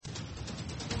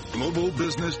Global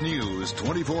business news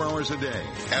 24 hours a day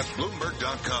at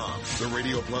Bloomberg.com, the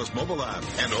Radio Plus mobile app,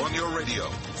 and on your radio.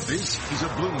 This is a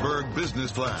Bloomberg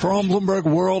Business Flash. From Bloomberg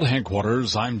World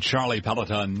Headquarters, I'm Charlie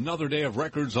Pelota. Another day of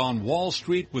records on Wall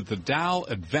Street with the Dow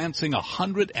advancing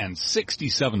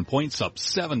 167 points, up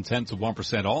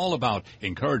 0.7%, all about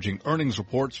encouraging earnings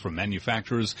reports from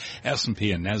manufacturers.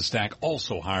 S&P and NASDAQ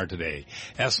also higher today.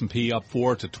 S&P up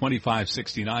 4 to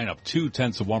 2569, up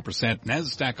 0.2%.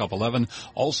 NASDAQ up 11,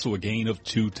 also a gain of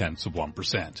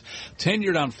 0.2%.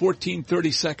 10-year down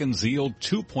 14 seconds, yield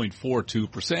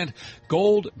 2.42%.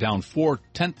 Gold down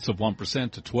 0.4%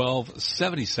 to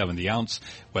 $12.77 the ounce.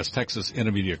 West Texas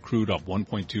Intermediate crude up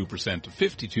 1.2% to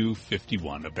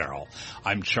 $52.51 a barrel.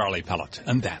 I'm Charlie Pellet,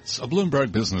 and that's a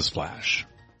Bloomberg Business Flash.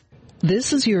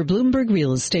 This is your Bloomberg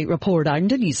Real Estate Report. I'm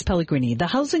Denise Pellegrini. The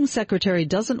housing secretary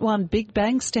doesn't want big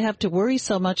banks to have to worry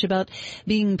so much about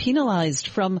being penalized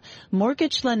from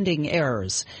mortgage lending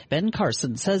errors. Ben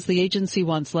Carson says the agency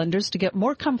wants lenders to get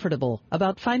more comfortable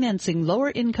about financing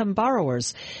lower-income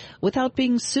borrowers without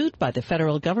being sued by the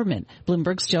federal government.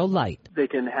 Bloomberg's Joe Light. They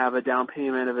can have a down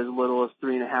payment of as little as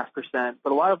 3.5%,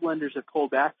 but a lot of lenders have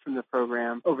pulled back from the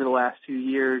program over the last 2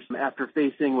 years after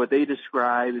facing what they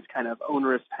describe as kind of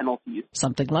onerous penalties.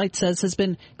 Something Light says has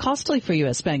been costly for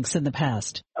U.S. banks in the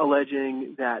past.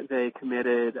 Alleging that they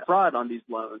committed fraud on these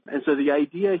loans. And so the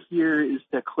idea here is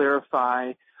to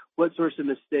clarify what sorts of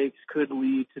mistakes could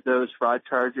lead to those fraud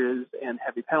charges and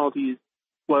heavy penalties,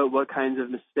 what kinds of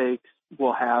mistakes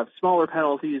will have smaller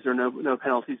penalties or no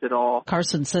penalties at all.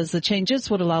 Carson says the changes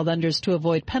would allow lenders to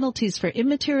avoid penalties for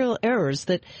immaterial errors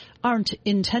that aren't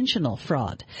intentional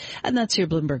fraud. And that's your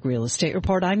Bloomberg Real Estate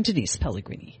Report. I'm Denise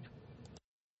Pellegrini.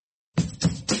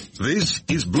 This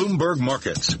is Bloomberg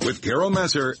Markets with Carol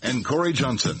Massar and Cory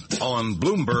Johnson on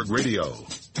Bloomberg Radio.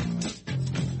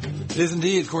 It is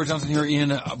indeed. Cory Johnson here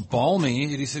in balmy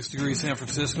 86 degrees San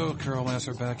Francisco. Carol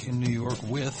Massar back in New York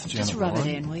with Janet Lorin. Just rub it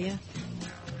in, will you?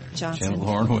 Johnson. Janet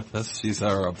Lorin with us. She's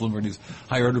our Bloomberg News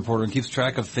higher ed reporter and keeps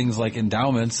track of things like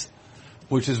endowments,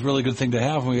 which is a really good thing to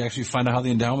have when we actually find out how the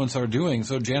endowments are doing.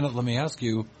 So, Janet, let me ask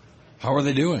you, how are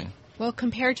they doing? Well,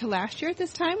 compared to last year at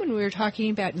this time when we were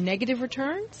talking about negative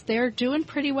returns, they're doing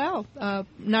pretty well.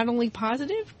 Not only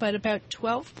positive, but about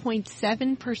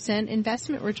 12.7%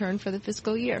 investment return for the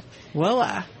fiscal year.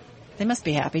 Well, they must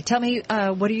be happy. Tell me,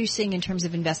 what are you seeing in terms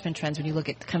of investment trends when you look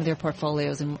at kind of their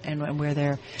portfolios and where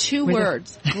they're... Two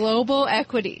words, global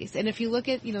equities. And if you look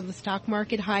at, the stock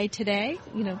market high today,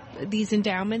 these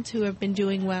endowments who have been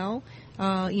doing well,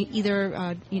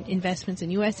 either investments in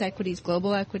U.S. equities,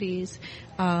 global equities,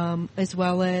 as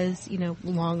well as,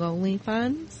 long-only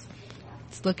funds.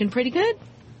 It's looking pretty good.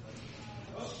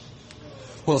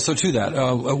 Well, so to that,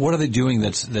 what are they doing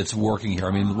that's working here?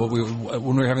 I mean, when we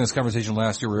were having this conversation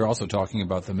last year, we were also talking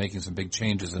about them making some big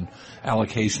changes in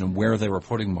allocation and where they were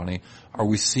putting money. Are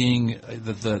we seeing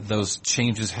that those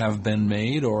changes have been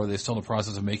made, or are they still in the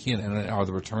process of making it, and are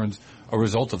the returns a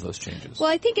result of those changes? Well,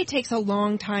 I think it takes a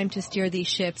long time to steer these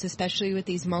ships, especially with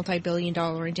these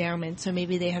multi-billion-dollar endowments. So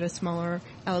maybe they had a smaller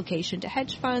allocation to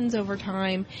hedge funds over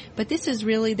time, but this is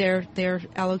really their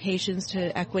allocations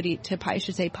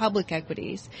to public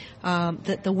equities.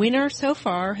 The winner so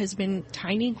far has been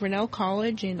tiny Grinnell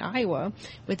College in Iowa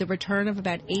with a return of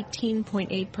about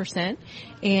 18.8%,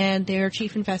 and their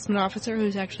chief investment officer,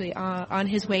 who's actually on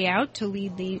his way out to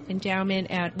lead the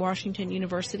endowment at Washington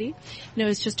University,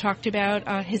 has just talked about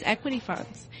his equity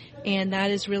funds, and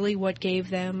that is really what gave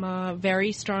them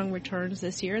very strong returns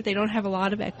this year. They don't have a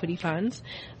lot of equity funds,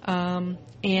 as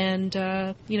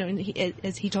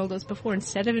he told us before,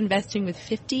 instead of investing with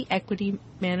 50 equity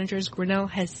managers, Grinnell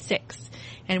has 6,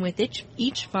 and with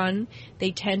each fund, they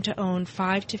tend to own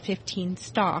 5 to 15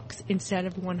 stocks instead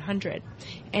of 100.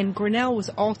 And Grinnell was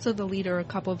also the leader a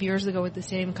couple of years ago with the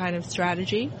same kind of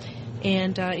strategy,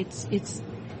 and it's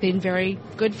been very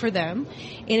good for them.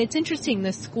 And it's interesting,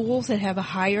 the schools that have a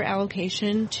higher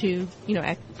allocation to,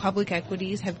 public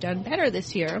equities have done better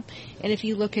this year. And if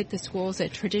you look at the schools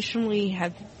that traditionally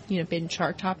have, been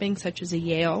chart topping, such as a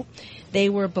Yale, they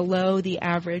were below the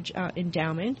average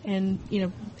endowment. And,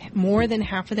 more than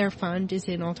half of their fund is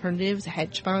in alternatives,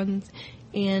 hedge funds,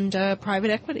 and private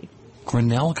equity.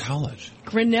 Grinnell College.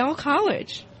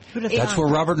 That's where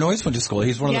Robert Noyce went to school.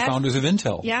 He's one of the founders of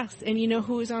Intel. Yes, and you know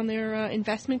who was on their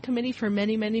investment committee for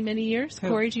many, many, many years? Who?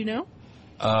 Cory, do you know?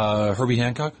 Herbie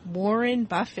Hancock? Warren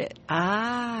Buffett.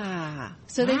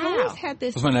 So they've always had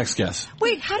this. That's my next guess.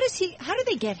 Wait, how do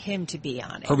they get him to be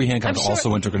on it? Herbie Hancock also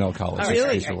went to Grinnell College.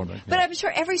 Really? But I'm sure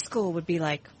every school would be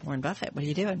like, Warren Buffett, what are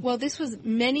you doing? Well, this was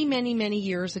many, many, many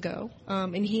years ago,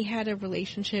 and he had a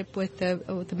relationship with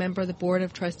a member of the board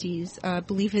of trustees. I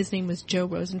believe his name was Joe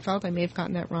Rosenfeld. I may have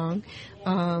gotten that wrong.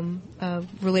 A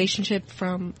relationship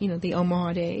from the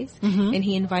Omaha days, and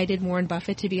he invited Warren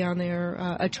Buffett to be on there,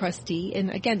 a trustee.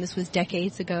 And again, this was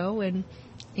decades ago, and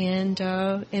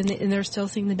they're still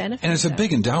seeing the benefits. And it's a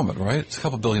big endowment, right? It's a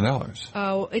couple $1 billion.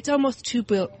 Oh, it's almost $2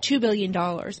 billion,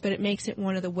 but it makes it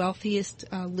one of the wealthiest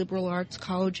liberal arts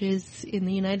colleges in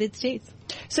the United States.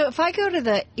 So if I go to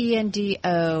the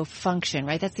ENDO function,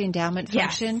 right, that's the endowment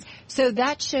function, yes. So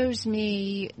that shows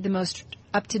me the most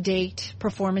up-to-date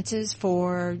performances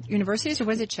for universities, or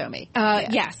what does it show me?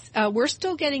 Yes. We're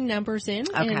still getting numbers in,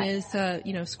 okay.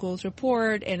 And as, schools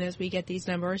report, and as we get these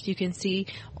numbers, you can see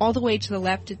all the way to the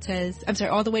left it says,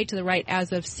 all the way to the right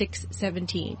as of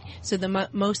 6/17. So the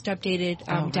most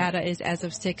updated data is as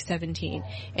of 6/17.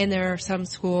 And there are some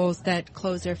schools that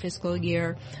close their fiscal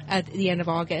year at the end of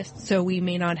August, so we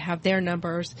may not have their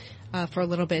numbers for a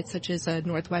little bit, such as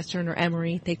Northwestern or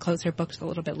Emory. They close their books a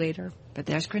little bit later. But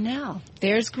there's Grinnell.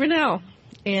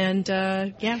 And,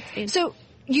 So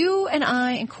you and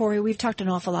I and Cory, we've talked an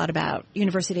awful lot about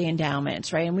university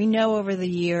endowments, right? And we know over the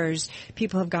years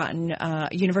people have gotten,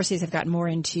 universities have gotten more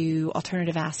into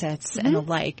alternative assets and the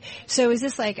like. So is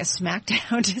this like a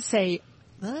smackdown to say,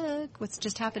 look, what's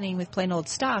just happening with plain old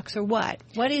stocks, or what?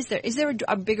 What is there? Is there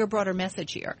a bigger, broader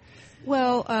message here?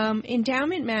 Well,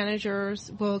 endowment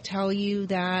managers will tell you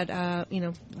that,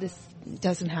 this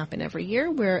doesn't happen every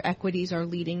year, where equities are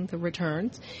leading the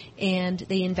returns, and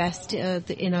they invest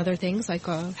in other things like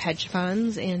hedge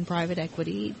funds and private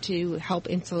equity to help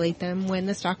insulate them when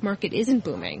the stock market isn't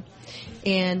booming.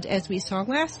 And as we saw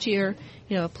last year,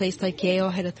 a place like Yale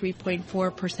had a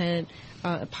 3.4%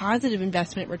 positive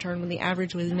investment return when the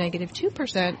average was negative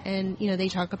 2%. And, they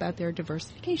talk about their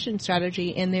diversification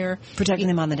strategy and their protecting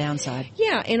them on the downside.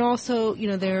 Yeah. And also,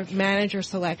 their manager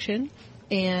selection.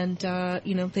 And,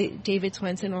 David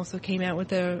Swenson also came out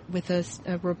with a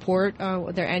report,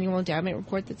 their annual endowment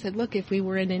report that said, look, if we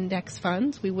were in index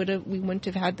funds, we wouldn't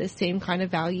have had the same kind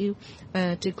of value,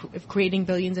 of creating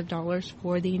billions of dollars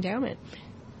for the endowment.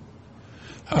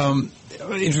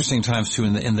 Interesting times too,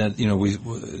 in that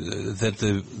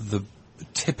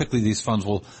typically these funds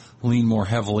will lean more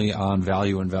heavily on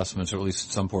value investments, or at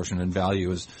least some portion, and value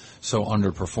is so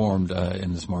underperformed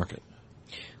in this market.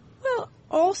 Well,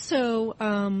 also,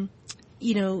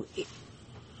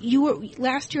 you were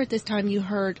last year at this time. You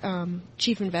heard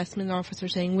Chief Investment Officer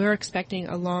saying we're expecting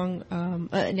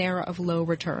an era of low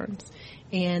returns,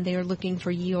 and they are looking for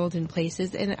yield in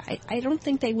places. And I don't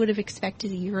think they would have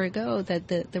expected a year ago that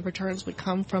the returns would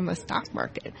come from a stock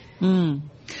market.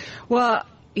 Well,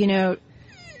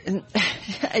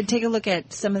 I take a look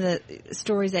at some of the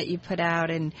stories that you put out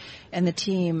and the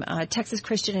team. Texas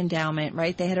Christian Endowment,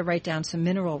 right? They had to write down some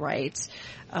mineral rights,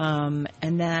 and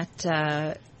that.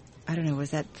 I don't know, was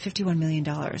that $51 million?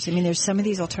 I mean, there's some of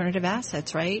these alternative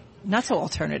assets, right? Not so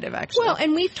alternative, actually. Well,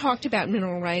 and we've talked about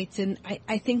mineral rights, and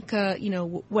I think,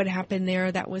 what happened there,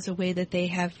 that was a way that they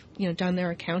have, done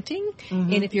their accounting.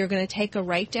 Mm-hmm. And if you're going to take a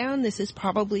write-down, this is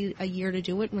probably a year to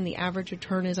do it when the average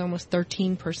return is almost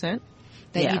 13%.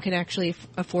 That you can actually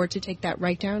afford to take that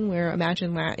write-down, where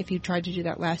imagine if you tried to do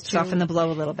that last year. Soften the blow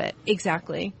a little bit.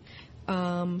 Exactly.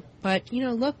 But,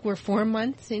 look, we're 4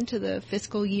 months into the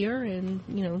fiscal year, and,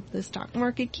 the stock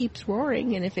market keeps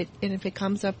roaring. And if it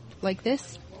comes up like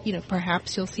this,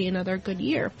 perhaps you'll see another good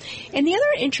year. And the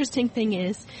other interesting thing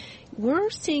is we're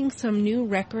seeing some new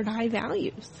record high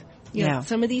values.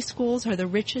 Some of these schools are the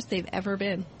richest they've ever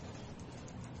been.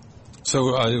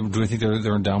 So, do we think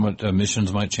their endowment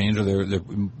missions might change, or they're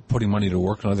putting money to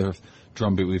work? Another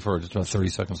drumbeat we've heard. It's about 30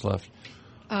 seconds left.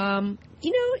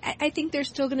 I think they're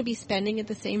still going to be spending at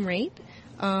the same rate.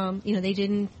 They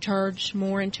didn't charge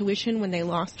more in tuition when they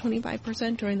lost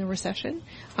 25% during the recession.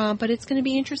 But it's going to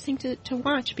be interesting to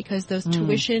watch, because those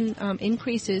tuition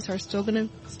increases are still going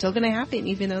to happen,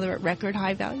 even though they're at record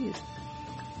high values.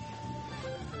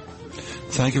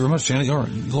 Thank you very much, Janet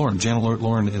Lorin. Janet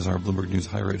Lorin is our Bloomberg News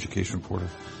higher education reporter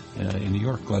in New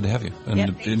York. Glad to have you.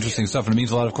 And interesting stuff. And it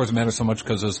means a lot. Of course, it matters so much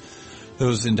because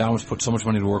those endowments put so much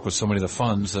money to work with so many of the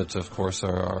funds that, of course,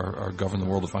 are govern the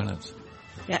world of finance.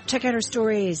 Yeah, check out her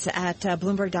stories at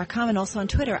Bloomberg.com and also on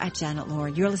Twitter at Janet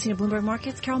Lorin. You're listening to Bloomberg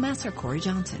Markets. Carol Massar, Cory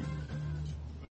Johnson.